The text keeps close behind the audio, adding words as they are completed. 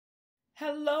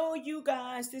Hello, you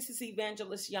guys. This is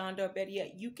Evangelist Yonda. Better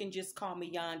yet, you can just call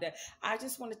me Yonda. I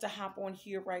just wanted to hop on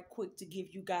here right quick to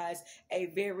give you guys a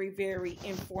very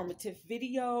informative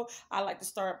video. I like to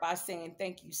start by saying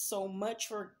thank you so much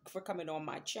for coming on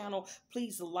my channel.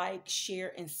 Please like,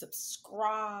 share, and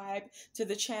subscribe to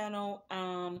the channel.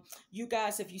 You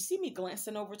guys, if you see me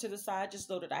glancing over to the side, just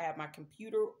know that I have my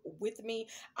computer with me.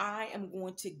 I am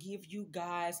going to give you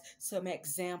guys some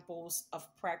examples of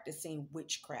practicing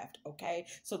witchcraft, okay?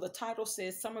 So the title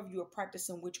says some of you are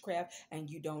practicing witchcraft and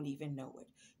you don't even know it.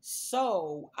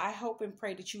 So I hope and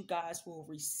pray that you guys will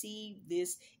receive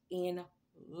this in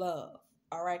love,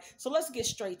 all right? So let's get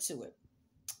straight to it.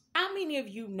 How many of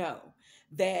you know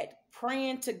that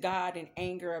praying to God in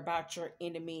anger about your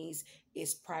enemies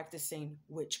is practicing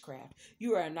witchcraft?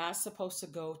 You are not supposed to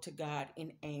go to God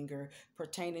in anger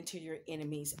pertaining to your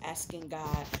enemies, asking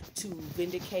God to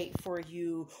vindicate for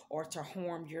you or to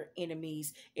harm your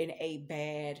enemies in a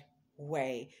bad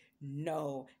way.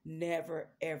 No, never,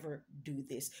 ever do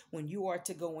this. When you are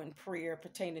to go in prayer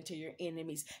pertaining to your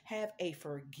enemies, have a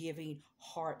forgiving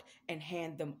heart and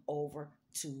hand them over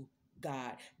to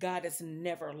God. God has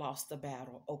never lost a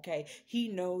battle, okay? He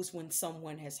knows when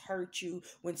someone has hurt you,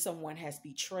 when someone has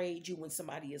betrayed you, when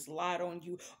somebody has lied on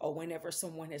you, or whenever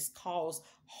someone has caused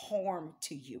harm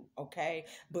to you, okay?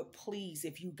 But please,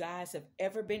 if you guys have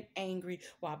ever been angry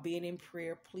while being in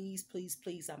prayer, please,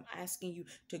 I'm asking you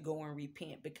to go and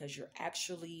repent, because you're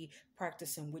actually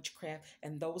practicing witchcraft,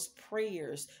 and those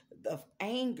prayers of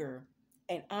anger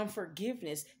and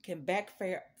unforgiveness can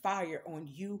backfire on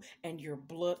you and your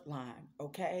bloodline,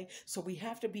 okay? So we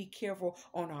have to be careful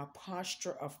on our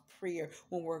posture of prayer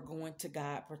when we're going to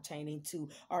God pertaining to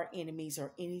our enemies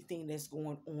or anything that's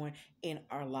going on in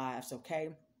our lives,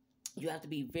 okay? You have to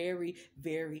be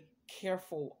very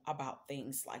careful about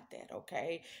things like that,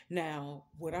 okay? Now,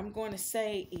 what I'm going to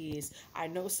say is, I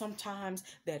know sometimes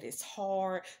that it's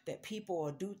hard, that people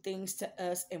will do things to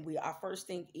us, and our first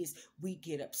thing is we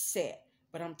get upset.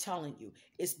 But I'm telling you,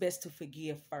 it's best to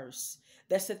forgive first.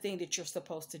 That's the thing that you're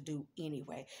supposed to do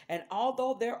anyway. And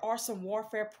although there are some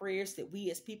warfare prayers that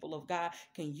we as people of God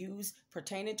can use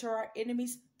pertaining to our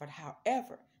enemies, but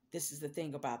however, this is the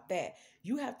thing about that.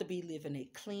 You have to be living a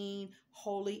clean,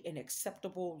 holy, and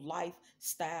acceptable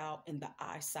lifestyle in the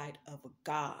eyesight of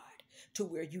God, to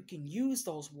where you can use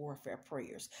those warfare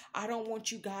prayers. I don't want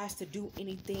you guys to do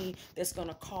anything that's going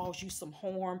to cause you some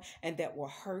harm and that will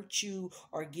hurt you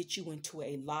or get you into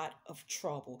a lot of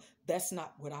trouble. That's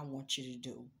not what I want you to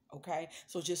do, okay?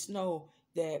 So just know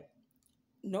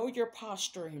your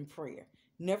posture in prayer.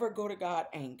 Never go to God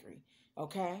angry,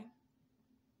 okay?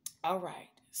 All right,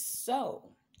 so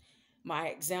my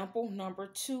example number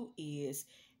 2 is,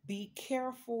 be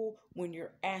careful when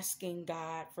you're asking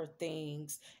God for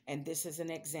things. And this is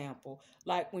an example.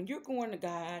 Like when you're going to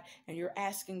God and you're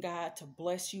asking God to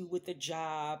bless you with a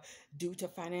job due to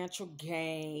financial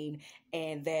gain.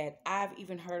 And that I've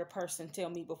even heard a person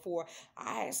tell me before,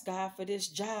 I asked God for this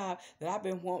job that I've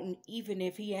been wanting, even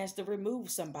if he has to remove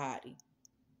somebody.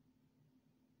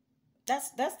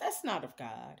 That's not of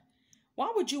God.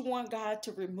 Why would you want God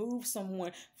to remove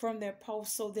someone from their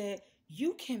post so that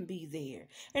you can be there?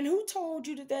 And who told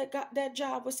you that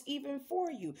job was even for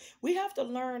you? We have to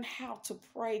learn how to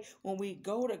pray when we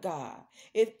go to God.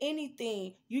 If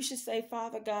anything, you should say,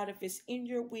 Father God, if it's in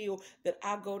your will that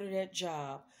I go to that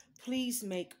job, please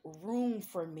make room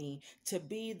for me to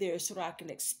be there so that I can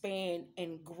expand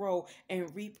and grow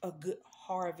and reap a good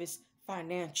harvest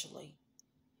financially.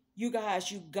 You guys,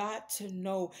 you got to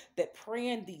know that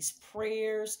praying these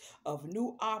prayers of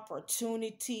new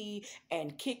opportunity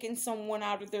and kicking someone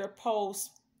out of their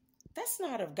post, that's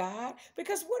not of God.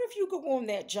 Because what if you go on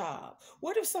that job?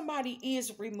 What if somebody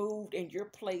is removed and you're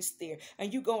placed there,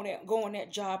 and you go on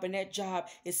that job, and that job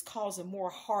is causing more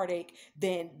heartache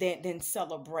than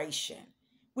celebration?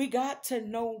 We got to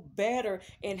know better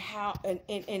in how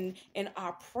in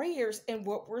our prayers and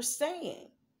what we're saying.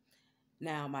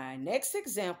 Now, my next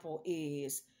example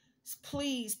is,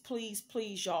 please,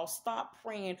 y'all, stop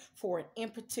praying for an in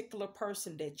particular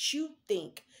person that you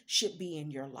think should be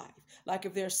in your life. Like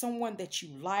if there's someone that you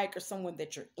like or someone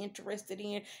that you're interested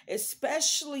in,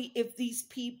 especially if these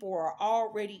people are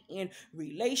already in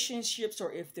relationships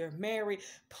or if they're married,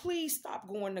 please stop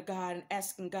going to God and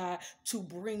asking God to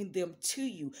bring them to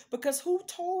you. Because who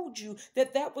told you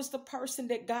that was the person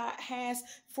that God has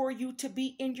for you to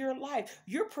be in your life?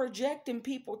 You're projecting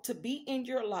people to be in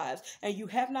your lives, and you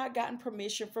have not not gotten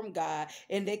permission from God,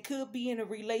 and they could be in a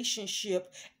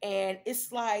relationship. And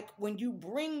it's like when you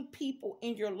bring people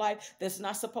in your life that's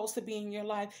not supposed to be in your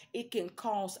life, it can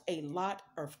cause a lot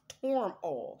of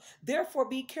turmoil. Therefore,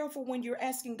 be careful when you're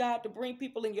asking God to bring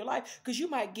people in your life, because you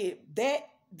might get that,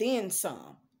 then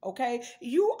some. Okay,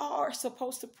 you are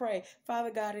supposed to pray,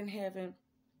 Father God in heaven,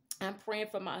 I'm praying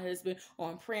for my husband, or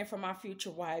I'm praying for my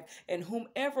future wife, and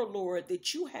whomever, Lord,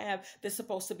 that you have that's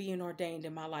supposed to be ordained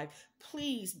in my life.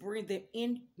 Please bring them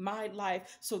in my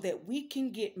life so that we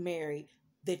can get married,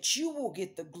 that you will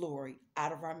get the glory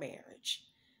out of our marriage.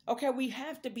 Okay, we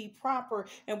have to be proper,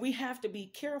 and we have to be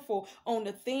careful on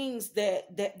the things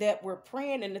that we're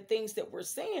praying and the things that we're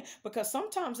saying, because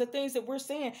sometimes the things that we're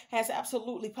saying has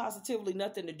absolutely positively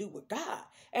nothing to do with God,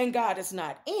 and God is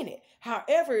not in it.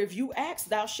 However, if you ask,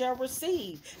 thou shalt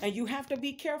receive, and you have to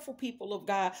be careful, people of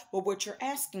God, with what you're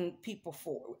asking people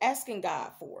for, asking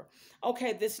God for.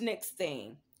 Okay, this next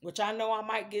thing, which I know I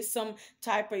might get some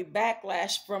type of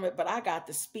backlash from it, but I got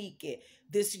to speak it.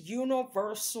 This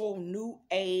universal new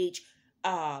age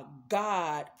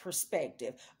God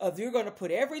perspective of you're going to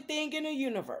put everything in the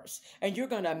universe and you're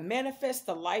going to manifest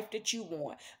the life that you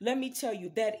want. Let me tell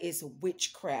you, that is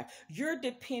witchcraft. You're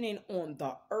depending on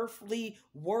the earthly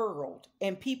world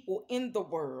and people in the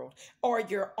world, or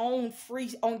your own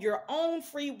free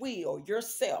will,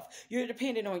 yourself. You're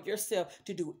depending on yourself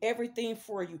to do everything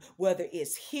for you, whether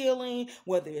it's healing,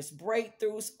 whether it's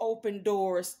breakthroughs, open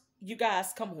doors. You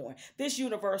guys, come on. This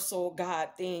universal God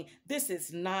thing, this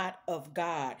is not of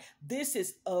God. This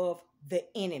is of the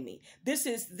enemy. This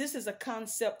is a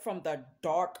concept from the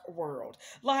dark world.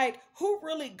 Like, who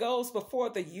really goes before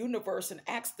the universe and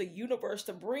asks the universe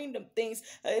to bring them things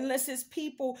unless it's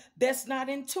people that's not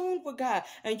in tune with God?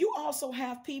 And you also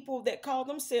have people that call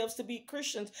themselves to be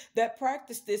Christians that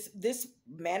practice this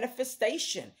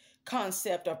manifestation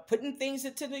concept of putting things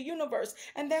into the universe,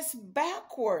 and that's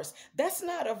backwards. That's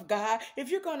not of God.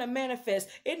 If you're going to manifest,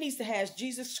 it needs to have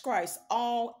Jesus Christ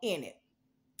all in it,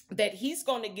 that he's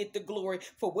going to get the glory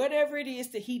for whatever it is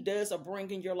that he does or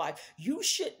bring in your life. You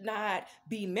should not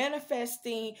be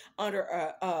manifesting under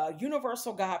a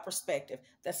universal God perspective.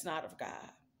 That's not of God.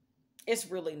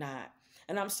 It's really not.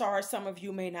 And I'm sorry, some of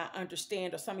you may not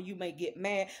understand, or some of you may get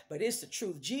mad, but it's the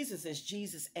truth. Jesus is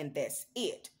Jesus, and that's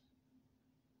it.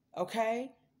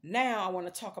 Okay, now I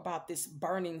want to talk about this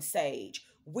burning sage.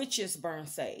 Witches burn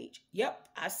sage. Yep,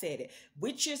 I said it.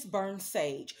 Witches burn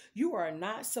sage. You are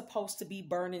not supposed to be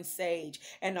burning sage.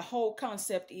 And the whole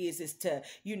concept is to,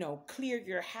 clear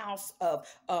your house of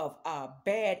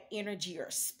bad energy or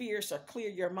spirits, or clear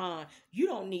your mind. You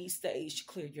don't need sage to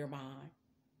clear your mind.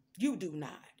 You do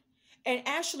not. And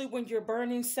actually, when you're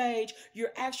burning sage,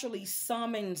 you're actually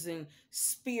summoning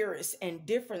spirits and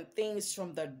different things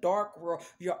from the dark world.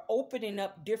 You're opening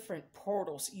up different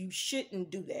portals. You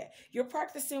shouldn't do that. You're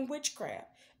practicing witchcraft.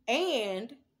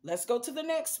 And let's go to the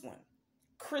next one.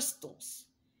 Crystals.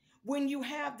 When you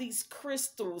have these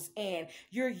crystals and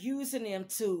you're using them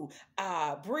to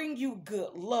bring you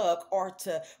good luck, or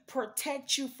to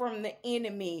protect you from the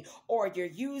enemy, or you're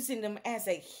using them as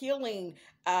a healing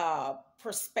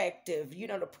perspective,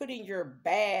 to put in your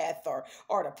bath,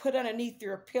 or to put underneath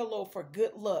your pillow for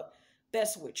good luck,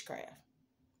 that's witchcraft.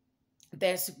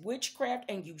 That's witchcraft,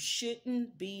 and you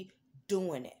shouldn't be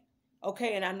doing it.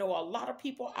 Okay, and I know a lot of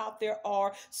people out there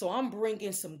are, so I'm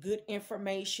bringing some good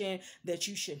information that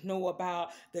you should know about,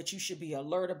 that you should be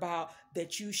alert about,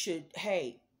 that you should,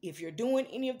 hey, if you're doing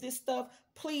any of this stuff,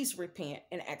 please repent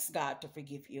and ask God to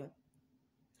forgive you.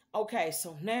 Okay,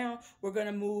 so now we're going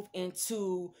to move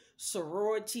into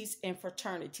sororities and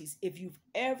fraternities. If you've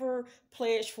ever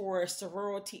pledged for a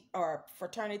sorority or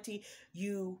fraternity,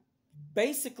 you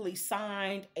basically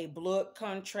signed a blood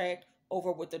contract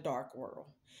over with the dark world.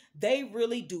 They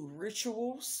really do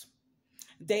rituals.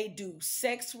 They do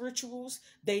sex rituals.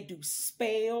 They do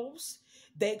spells.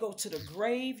 They go to the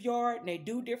graveyard and they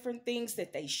do different things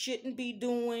that they shouldn't be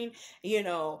doing.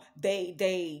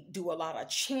 They do a lot of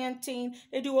chanting.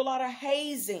 They do a lot of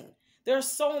hazing. There are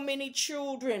so many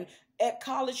children at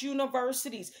college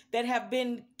universities that have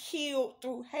been killed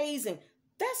through hazing.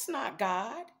 That's not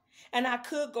God. And I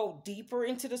could go deeper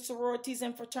into the sororities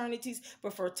and fraternities,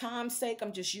 but for time's sake,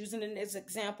 I'm just using it as an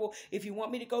example. If you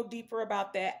want me to go deeper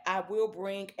about that, I will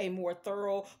bring a more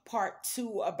thorough part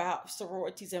 2 about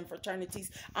sororities and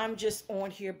fraternities. I'm just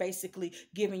on here basically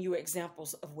giving you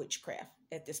examples of witchcraft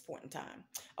at this point in time.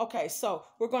 Okay, so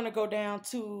we're going to go down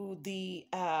to the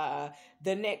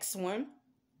next one,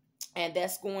 and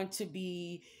that's going to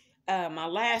be my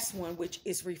last one, which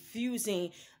is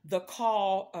refusing the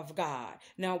call of God.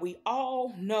 Now, we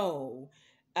all know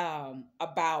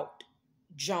about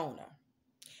Jonah.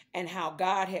 and how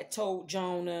God had told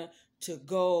Jonah to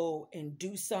go and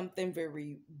do something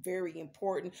very, very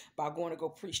important by going to go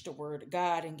preach the word of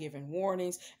God and giving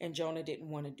warnings. And Jonah didn't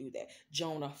want to do that.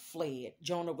 Jonah fled.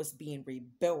 Jonah was being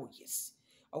rebellious.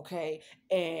 Okay.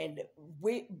 And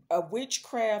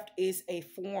witchcraft is a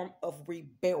form of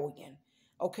rebellion.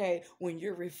 Okay, when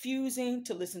you're refusing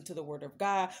to listen to the word of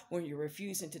God, when you're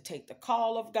refusing to take the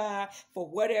call of God for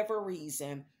whatever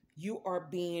reason, you are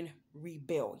being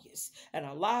rebellious. And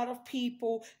a lot of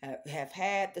people have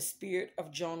had the spirit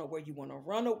of Jonah, where you want to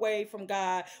run away from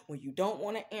God, when you don't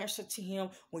want to answer to him,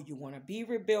 when you want to be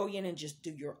rebellion and just do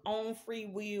your own free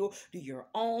will, do your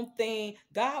own thing.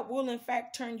 God will in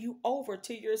fact turn you over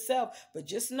to yourself. But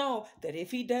just know that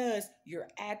if he does, you're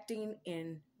acting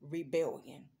in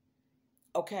rebellion.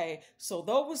 Okay, so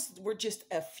those were just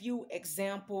a few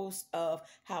examples of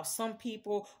how some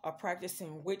people are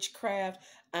practicing witchcraft.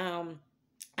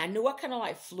 I knew I kind of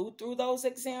like flew through those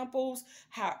examples.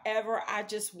 However, I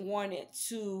just wanted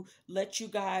to let you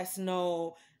guys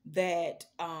know that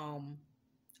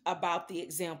about the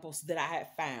examples that I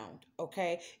have found.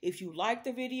 Okay, if you like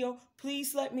the video,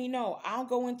 please let me know. I'll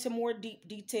go into more deep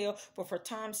detail, but for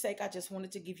time's sake, I just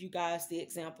wanted to give you guys the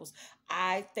examples.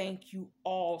 I thank you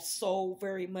all so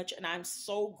very much, and I'm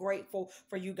so grateful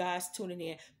for you guys tuning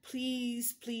in.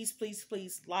 Please, please, please,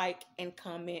 please like and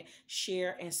comment,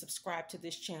 share, and subscribe to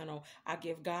this channel. I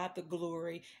give God the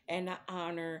glory and the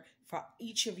honor for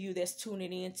each of you that's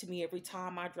tuning in to me every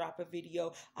time I drop a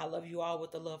video. I love you all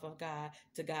with the love of God.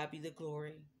 To God be the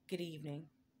glory. Good evening.